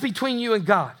 That's between you and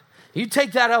God. You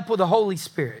take that up with the Holy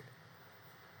Spirit.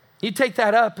 You take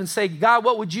that up and say, God,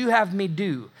 what would you have me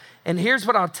do? And here's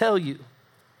what I'll tell you.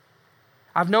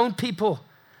 I've known people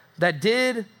that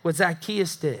did what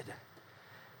Zacchaeus did.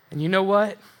 And you know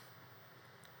what?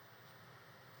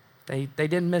 They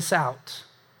didn't miss out.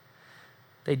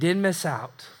 They didn't miss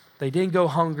out. They didn't go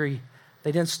hungry.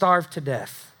 They didn't starve to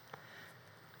death.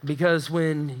 Because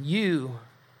when you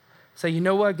say, you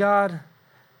know what, God?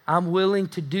 I'm willing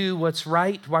to do what's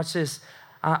right. Watch this.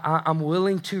 I'm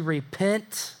willing to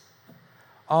repent.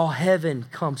 All heaven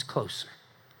comes closer.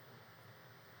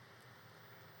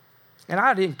 And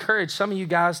I'd encourage some of you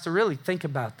guys to really think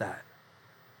about that.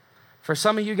 For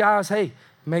some of you guys, hey, you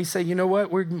may say, you know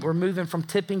what, we're moving from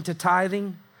tipping to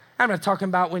tithing. I'm not talking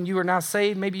about when you were not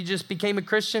saved. Maybe you just became a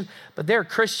Christian, but there are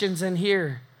Christians in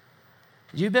here.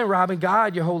 You've been robbing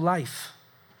God your whole life.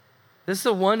 This is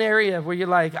the one area where you're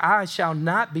like, I shall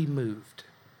not be moved.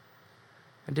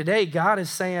 And today, God is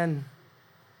saying,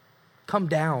 come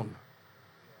down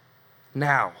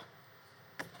now.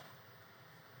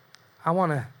 I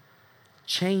want to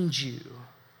change you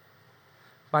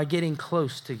by getting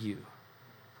close to you.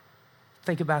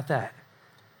 Think about that.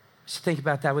 Just think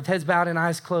about that. With heads bowed and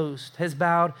eyes closed. Heads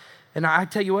bowed. And I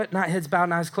tell you what, not heads bowed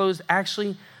and eyes closed.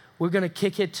 Actually, we're going to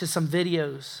kick it to some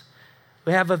videos.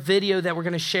 We have a video that we're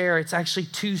going to share. It's actually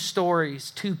 2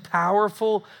 stories, 2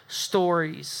 powerful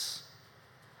stories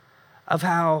of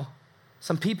how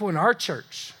some people in our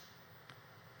church,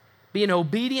 being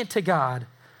obedient to God,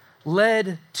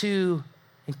 led to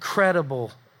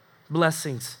incredible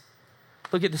blessings.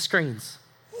 Look at the screens.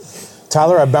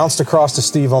 Tyler, I bounced across to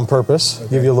Steve on purpose.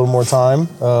 Okay. Give you a little more time.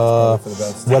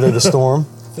 Weather the storm.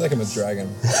 I feel like I'm a dragon.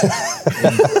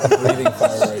 Breathing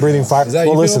fire right Breathing now. fire. Is that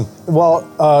well, you listen. feel?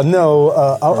 Well, no,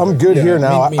 I'm good here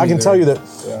now. I can tell you that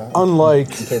unlike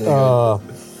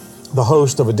the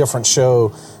host of a different show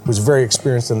who's very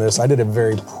experienced in this, I did a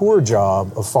very poor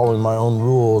job of following my own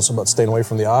rules about staying away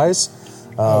from the eyes.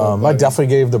 I definitely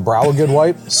gave the brow a good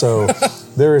wipe. So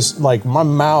there's like my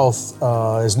mouth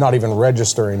is not even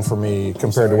registering for me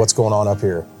compared to what's going on up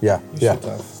here. Yeah. You're so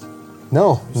tough.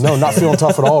 No, not feeling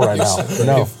tough at all right now. So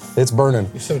no, it's burning.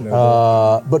 You're so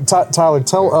noble. But Tyler,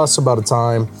 tell us about a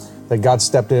time that God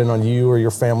stepped in on you or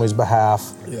your family's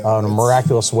behalf in a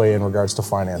miraculous way in regards to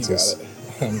finances.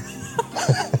 You got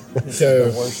it. So,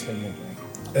 the worst thing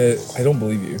I don't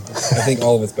believe you. I think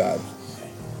all of it's bad.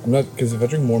 I'm not, because if I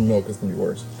drink more milk, it's going to be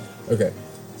worse. Okay,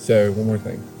 so one more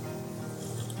thing.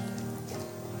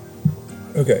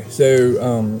 Okay,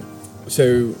 so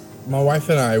my wife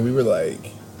and I, we were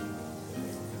like,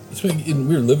 we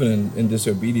were living in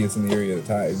disobedience in the area of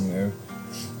the tithe, you know,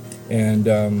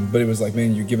 and but it was like,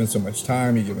 man, you're giving so much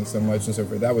time, you're giving so much and so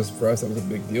forth. That was, for us, that was a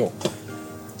big deal.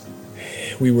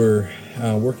 We were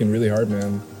working really hard,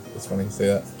 man. It's funny to say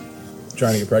that.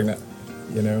 Trying to get pregnant,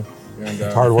 you know. And,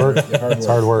 hard work. Yeah, hard work. It's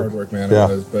hard work. Hard work, man.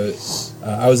 Yeah. It was, but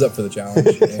I was up for the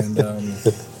challenge, and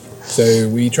so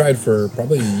we tried for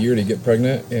probably a year to get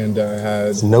pregnant, and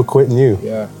had no quitting you.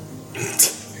 Yeah.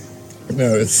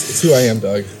 No, it's who I am,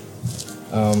 Doug.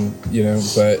 You know,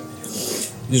 but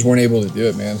just weren't able to do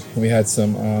it, man. We had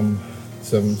some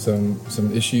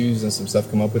issues and some stuff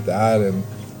come up with that, and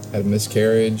had a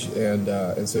miscarriage, and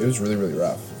so it was really, really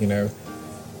rough. You know,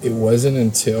 it wasn't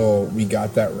until we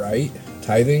got that right,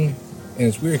 tithing, and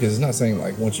it's weird because it's not saying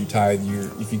like once you tithe,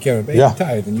 if you can't have a baby,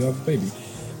 tithe, and you have a baby.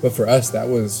 But for us, that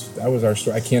was our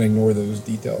story. I can't ignore those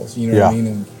details. You know what I mean?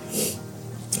 And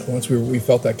once we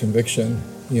felt that conviction,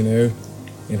 you know,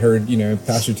 and heard, you know,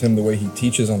 Pastor Tim, the way he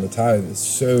teaches on the tithe is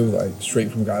so like straight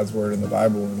from God's word in the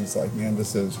Bible, and it's like, man,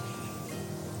 this is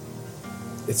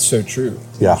it's so true.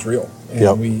 Yeah. It's real.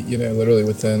 And we, you know, literally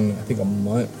within, I think, a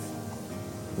month,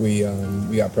 we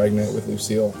got pregnant with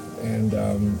Lucille. And,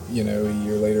 you know, a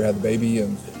year later had the baby,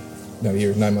 and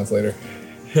 9 months later.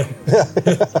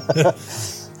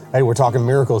 Hey, we're talking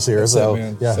miracles here. That's so, it,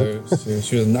 man. yeah. So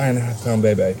she was a 9.5 pound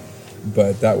baby.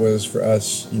 But that was for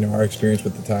us, you know, our experience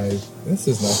with the tithe. This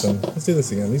is nothing. Let's do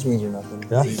this again. These wings are nothing.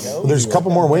 Yeah. Well, there's a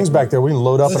couple more wings back there. We can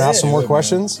load up and ask some more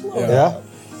questions. Yeah.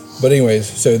 But anyways,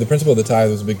 so the principle of the tithe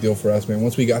was a big deal for us, man.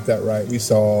 Once we got that right, we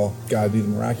saw God do the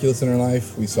miraculous in our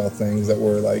life. We saw things that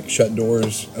were like shut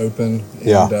doors open.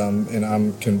 And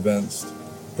I'm convinced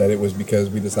that it was because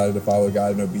we decided to follow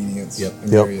God in obedience in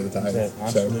the area of the tithe.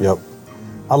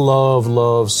 I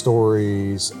love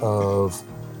stories of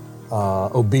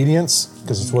obedience,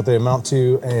 because it's what they amount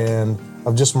to, and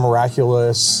of just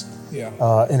miraculous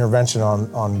intervention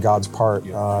on God's part.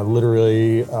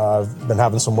 Literally, I've been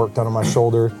having some work done on my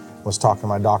shoulder. Was talking to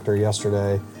my doctor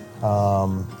yesterday,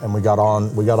 and we got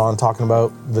on talking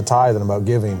about the tithe and about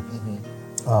giving.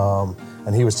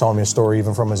 And he was telling me a story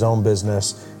even from his own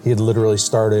business. He had literally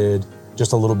started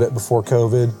just a little bit before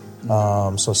COVID.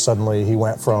 So suddenly he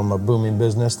went from a booming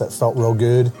business that felt real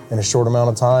good in a short amount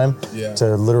of time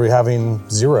to literally having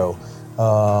zero.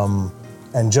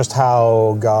 And just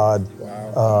how God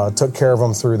took care of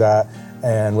him through that.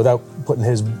 And without putting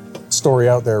his story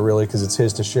out there really, because it's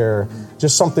his to share,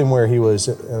 just something where he was,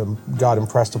 God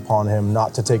impressed upon him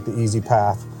not to take the easy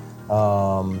path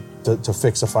to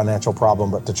fix a financial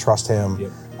problem, but to trust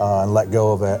him and let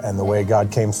go of it. And the way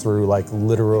God came through, like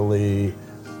literally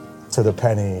to the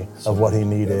penny of what he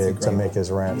needed to make his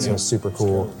rent. So it's super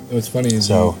cool. What's funny is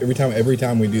every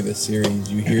time we do this series,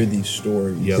 you hear these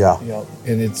stories.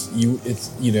 And it's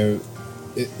you know,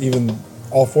 even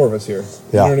all four of us here.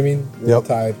 You know what I mean? We're all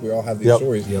tithe. We all have these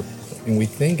stories. And we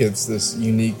think it's this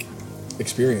unique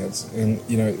experience, and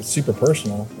you know, it's super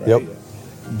personal, right?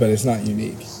 But it's not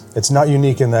unique. It's not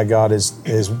unique in that God is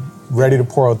ready to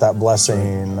pour out that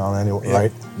blessing on anyone,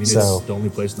 right? I mean, it's the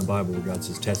only place in the Bible where God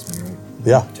says, "Test me,"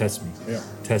 right? Test me.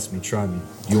 Test me. Try me.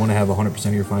 You want to have 100%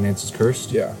 of your finances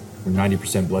cursed? Or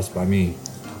 90% blessed by me?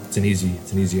 It's an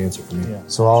easy answer for me.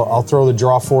 So I'll throw the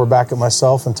draw four back at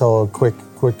myself and tell a quick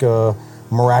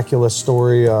miraculous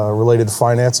story related to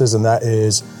finances, and that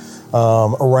is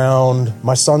around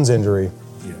my son's injury.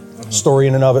 Story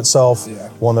in and of itself,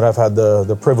 one that I've had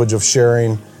the privilege of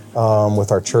sharing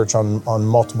with our church on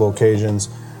multiple occasions.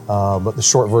 But the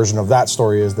short version of that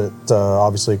story is that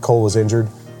obviously Cole was injured,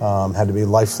 had to be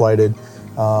life flighted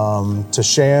to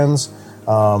Shands,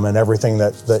 and everything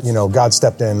that you know, God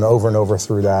stepped in over and over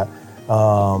through that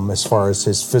as far as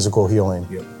his physical healing.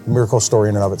 Miracle story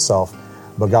in and of itself.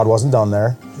 But God wasn't done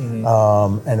there.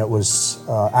 And it was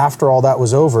after all that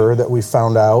was over that we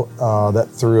found out that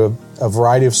through a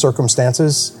variety of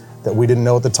circumstances that we didn't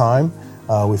know at the time,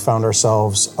 we found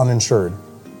ourselves uninsured.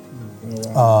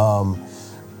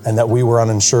 And that we were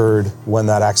uninsured when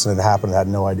that accident happened, had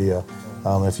no idea.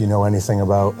 If you know anything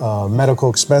about medical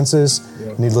expenses,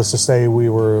 needless to say, we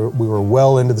were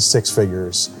well into the six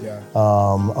figures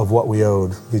of what we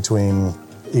owed between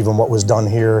even what was done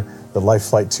here, the life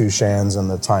flight to Shands, and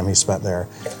the time he spent there.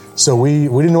 So we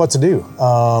didn't know what to do.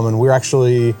 And we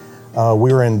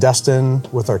were in Destin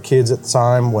with our kids at the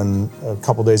time when a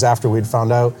couple days after we'd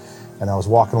found out, and I was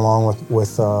walking along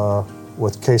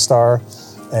with K-Star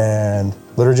and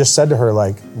literally just said to her,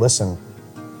 like, listen,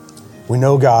 we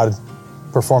know God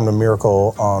performed a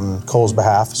miracle on Cole's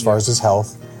behalf as far as his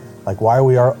health. Like, why are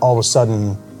we all of a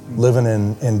sudden living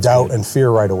in doubt and fear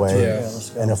right away?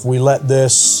 And if we let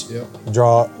this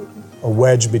draw a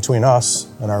wedge between us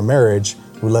and our marriage,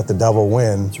 we let the devil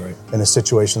win in a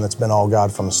situation that's been all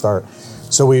God from the start.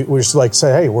 So we just like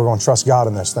say, hey, we're going to trust God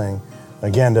in this thing.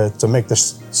 Again, to make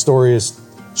this story as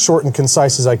short and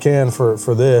concise as I can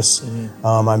for this,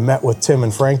 I met with Tim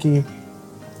and Frankie.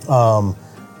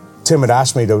 Tim had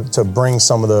asked me to bring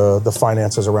some of the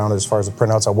finances around as far as the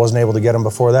printouts. I wasn't able to get them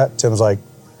before that. Tim's like,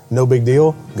 no big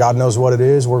deal. God knows what it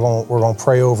is. We're going to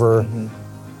pray over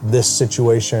this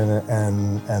situation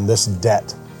and this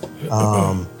debt.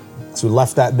 So we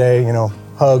left that day, you know,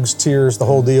 hugs, tears, the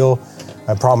whole deal.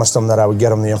 I promised him that I would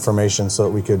get him the information so that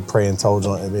we could pray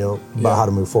intelligently about how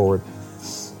to move forward.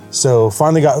 So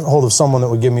finally got hold of someone that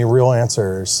would give me real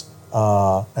answers.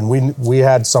 And we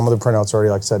had some of the printouts already,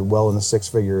 like I said, well in the six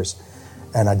figures.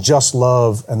 And I just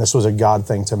love, and this was a God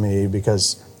thing to me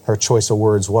because her choice of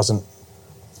words wasn't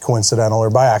coincidental or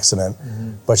by accident,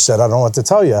 but she said, I don't know what to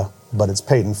tell you, but it's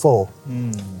paid in full.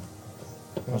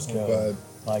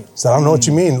 So I don't know what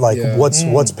you mean. Like,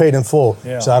 what's paid in full?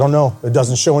 So I don't know. It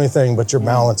doesn't show anything, but your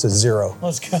balance is zero.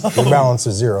 Let's go. Your balance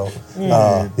is zero.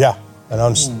 And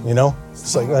I'm just,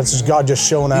 it's like, that's just God just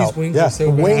showing out. These wings are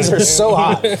so bad. Wings are so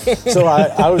hot. So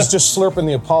I was just slurping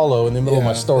the Apollo in the middle of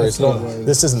my story. So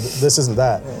this isn't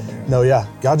that. No, yeah.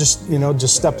 God just,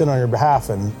 just stepped in on your behalf.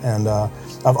 And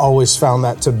I've always found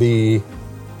that to be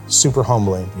super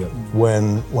humbling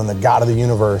when the God of the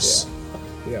universe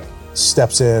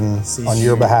steps in on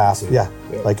your behalf.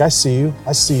 Like, I see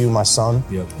you, my son.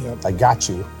 I got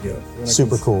you.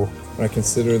 Super cool. When I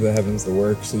consider the heavens, the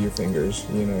works of your fingers,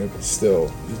 but still,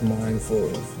 he's mindful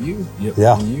of you.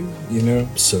 And you,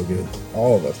 So good.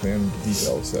 All of us, man,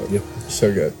 details. So,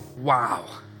 so good. Wow.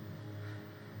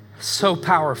 So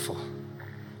powerful,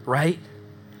 right?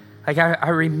 Like, I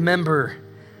remember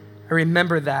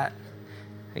that.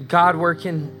 And God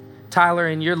working, Tyler,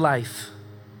 in your life.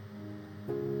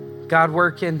 God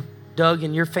working, Doug,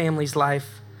 in your family's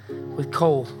life with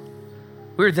Cole.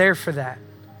 We were there for that.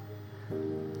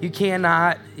 You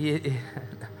cannot,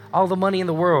 all the money in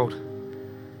the world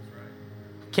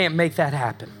can't make that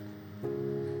happen.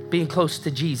 Being close to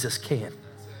Jesus can.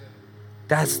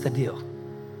 That's the deal.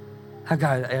 I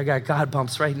got God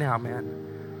bumps right now,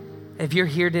 man. If you're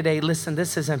here today, listen,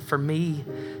 this isn't for me.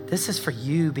 This is for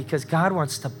you, because God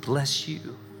wants to bless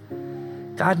you.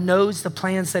 God knows the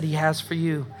plans that he has for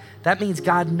you. That means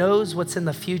God knows what's in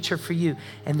the future for you,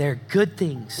 and they're good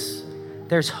things.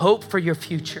 There's hope for your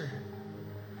future.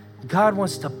 God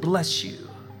wants to bless you.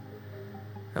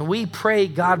 And we pray,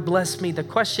 God bless me. The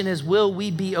question is, will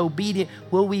we be obedient?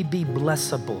 Will we be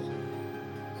blessable?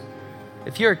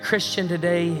 If you're a Christian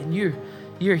today and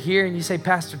you're here and you say,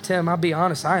 Pastor Tim, I'll be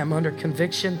honest, I am under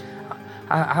conviction.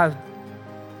 I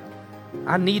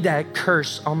need that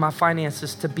curse on my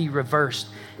finances to be reversed.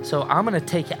 So I'm going to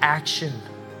take action.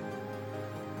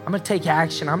 I'm going to take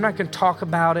action. I'm not going to talk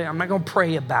about it. I'm not going to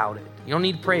pray about it. You don't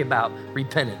need to pray about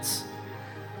repentance.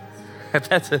 If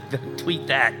that's tweet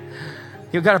that.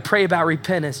 You've got to pray about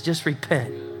repentance. Just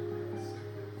repent.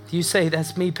 If you say,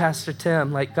 that's me, Pastor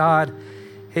Tim, like God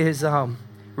is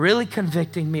really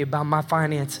convicting me about my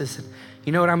finances. And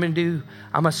you know what I'm going to do?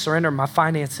 I'm going to surrender my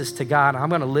finances to God. I'm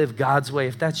going to live God's way.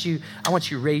 If that's you, I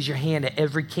want you to raise your hand at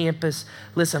every campus.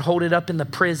 Listen, hold it up in the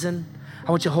prison.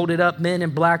 I want you to hold it up, men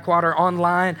in Blackwater,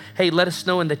 online. Hey, let us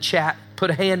know in the chat. Put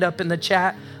a hand up in the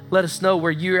chat. Let us know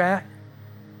where you're at.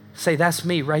 Say, that's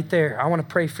me right there. I want to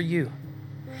pray for you.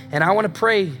 And I want to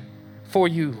pray for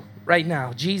you right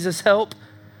now. Jesus, help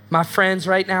my friends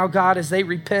right now, God, as they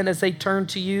repent, as they turn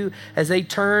to you, as they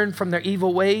turn from their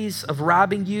evil ways of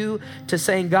robbing you to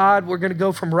saying, God, we're going to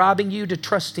go from robbing you to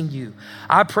trusting you.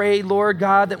 I pray, Lord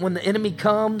God, that when the enemy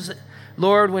comes,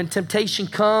 Lord, when temptation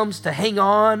comes to hang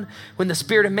on, when the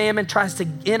spirit of mammon tries to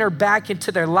enter back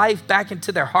into their life, back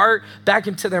into their heart, back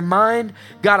into their mind,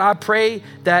 God, I pray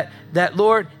that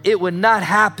Lord, it would not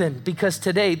happen, because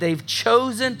today they've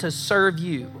chosen to serve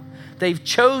you. They've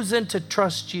chosen to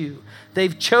trust you.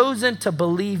 They've chosen to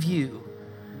believe you.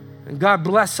 And God,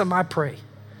 bless them, I pray.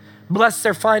 Bless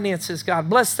their finances, God.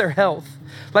 Bless their health.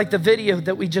 Like the video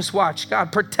that we just watched,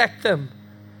 God, protect them.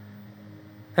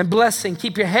 And blessing,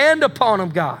 keep your hand upon them,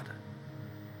 God.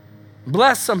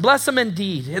 Bless them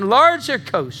indeed. Enlarge their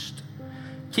coast.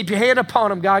 Keep your hand upon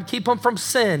them, God. Keep them from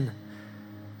sin,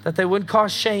 that they wouldn't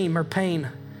cause shame or pain.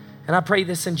 And I pray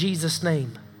this in Jesus'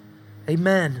 name.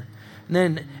 Amen. And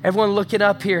then everyone looking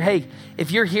up here, hey,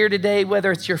 if you're here today,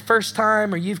 whether it's your first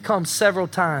time or you've come several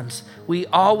times, we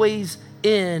always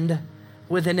end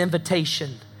with an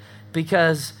invitation,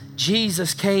 because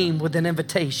Jesus came with an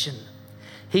invitation.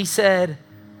 He said,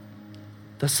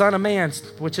 the Son of Man,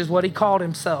 which is what he called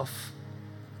himself.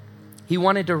 He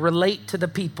wanted to relate to the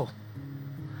people.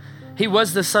 He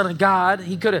was the Son of God.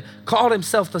 He could have called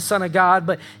himself the Son of God,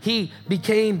 but he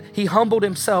humbled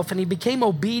himself and he became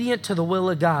obedient to the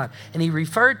will of God. And he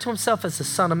referred to himself as the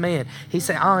Son of Man. He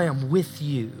said, I am with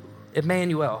you.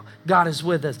 Emmanuel, God is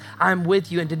with us. I'm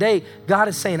with you. And today, God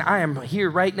is saying, I am here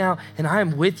right now, and I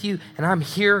am with you, and I'm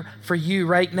here for you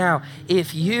right now.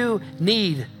 If you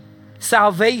need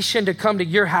salvation to come to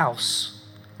your house,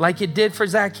 like it did for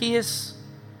Zacchaeus,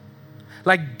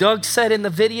 like Doug said in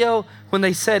the video when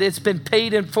they said it's been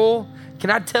paid in full, can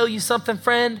I tell you something,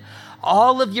 friend?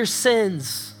 All of your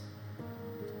sins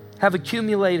have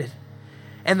accumulated,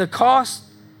 and the cost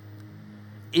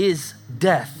is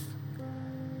death.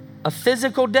 A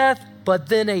physical death, but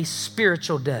then a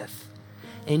spiritual death.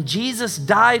 And Jesus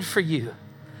died for you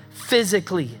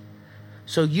physically,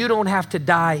 so you don't have to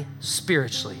die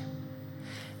spiritually.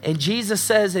 And Jesus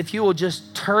says, if you will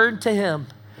just turn to him,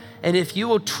 and if you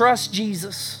will trust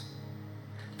Jesus,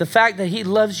 the fact that he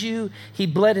loves you, he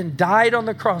bled and died on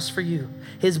the cross for you.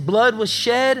 His blood was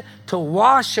shed to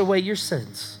wash away your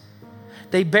sins.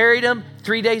 They buried him.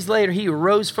 3 days later, he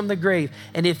arose from the grave.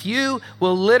 And if you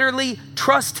will literally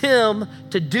trust him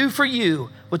to do for you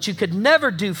what you could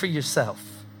never do for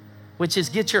yourself, which is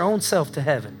get your own self to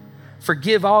heaven,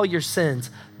 forgive all your sins,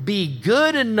 be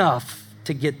good enough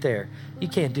to get there. You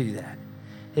can't do that.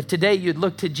 If today you'd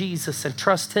look to Jesus and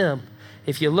trust him,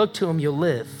 if you look to him, you'll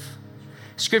live.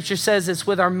 Scripture says it's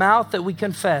with our mouth that we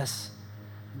confess.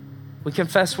 We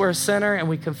confess we're a sinner and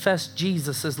we confess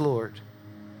Jesus is Lord.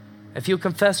 If you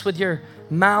confess with your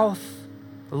mouth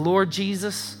the Lord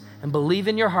Jesus and believe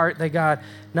in your heart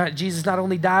that Jesus not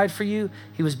only died for you,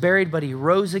 he was buried, but he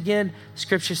rose again,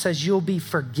 Scripture says you'll be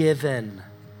forgiven.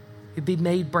 You'll be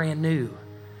made brand new.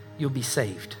 You'll be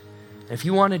saved. If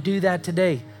you want to do that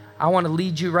today, I want to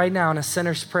lead you right now in a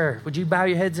sinner's prayer. Would you bow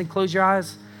your heads and close your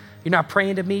eyes? You're not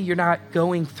praying to me. You're not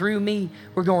going through me.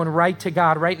 We're going right to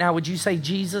God right now. Would you say,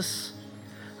 Jesus,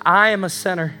 I am a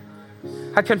sinner.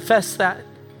 I confess that.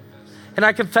 And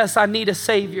I confess I need a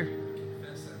Savior.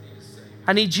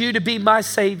 I need you to be my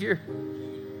Savior.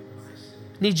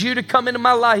 I need you to come into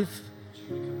my life,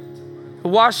 to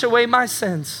wash away my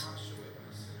sins.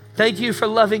 Thank you for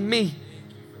loving me.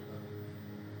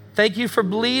 Thank you for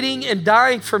bleeding and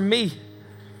dying for me.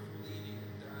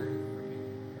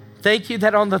 Thank you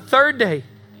that on the third day,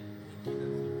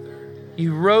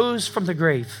 you rose from the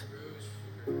grave.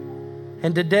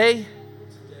 And today,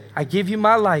 I give you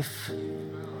my life.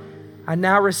 I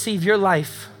now receive your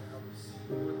life.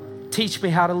 Teach me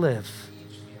how to live.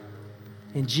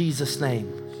 In Jesus'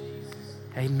 name,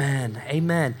 amen,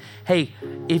 amen. Hey,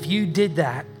 if you did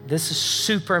that, this is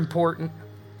super important.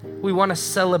 We want to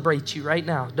celebrate you right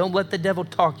now. Don't let the devil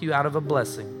talk you out of a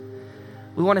blessing.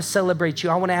 We want to celebrate you.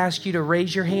 I want to ask you to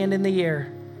raise your hand in the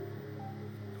air.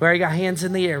 Where you got hands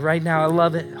in the air right now. I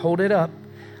love it. Hold it up.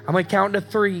 I'm going to count to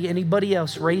 3. Anybody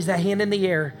else, raise that hand in the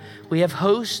air. We have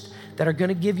hosts that are going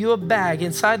to give you a bag.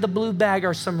 Inside the blue bag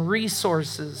are some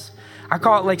resources. I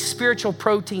call it like spiritual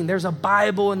protein. There's a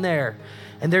Bible in there.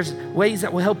 And there's ways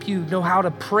that will help you know how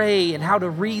to pray and how to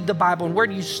read the Bible and where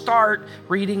do you start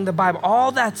reading the Bible.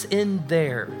 All that's in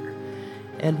there.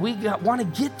 And we want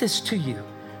to get this to you.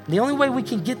 And the only way we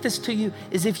can get this to you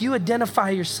is if you identify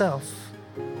yourself.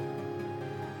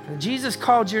 And Jesus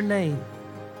called your name.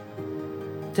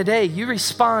 Today, you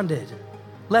responded.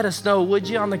 Let us know, would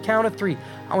you? On the count of 3.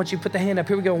 I want you to put the hand up.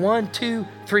 Here we go. 1, 2,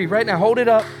 3. Right now, hold it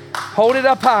up. Hold it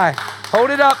up high. Hold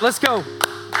it up. Let's go.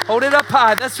 Hold it up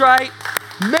high. That's right.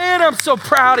 Man, I'm so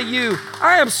proud of you.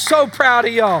 I am so proud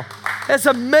of y'all. That's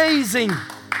amazing.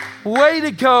 Way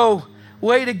to go.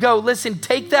 Way to go. Listen,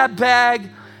 take that bag.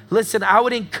 Listen, I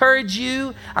would encourage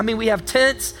you. We have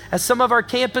tents at some of our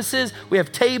campuses. We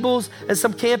have tables at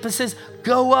some campuses.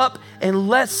 Go up and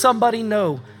let somebody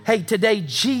know, hey, today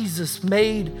Jesus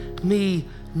made me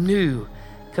new.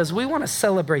 Because we want to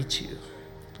celebrate you.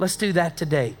 Let's do that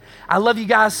today. I love you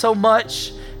guys so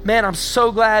much. Man, I'm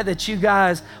so glad that you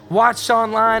guys watched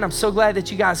online. I'm so glad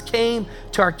that you guys came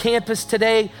to our campus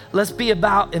today. Let's be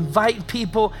about inviting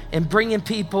people and bringing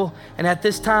people. And at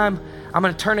this time, I'm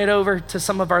going to turn it over to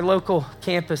some of our local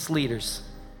campus leaders.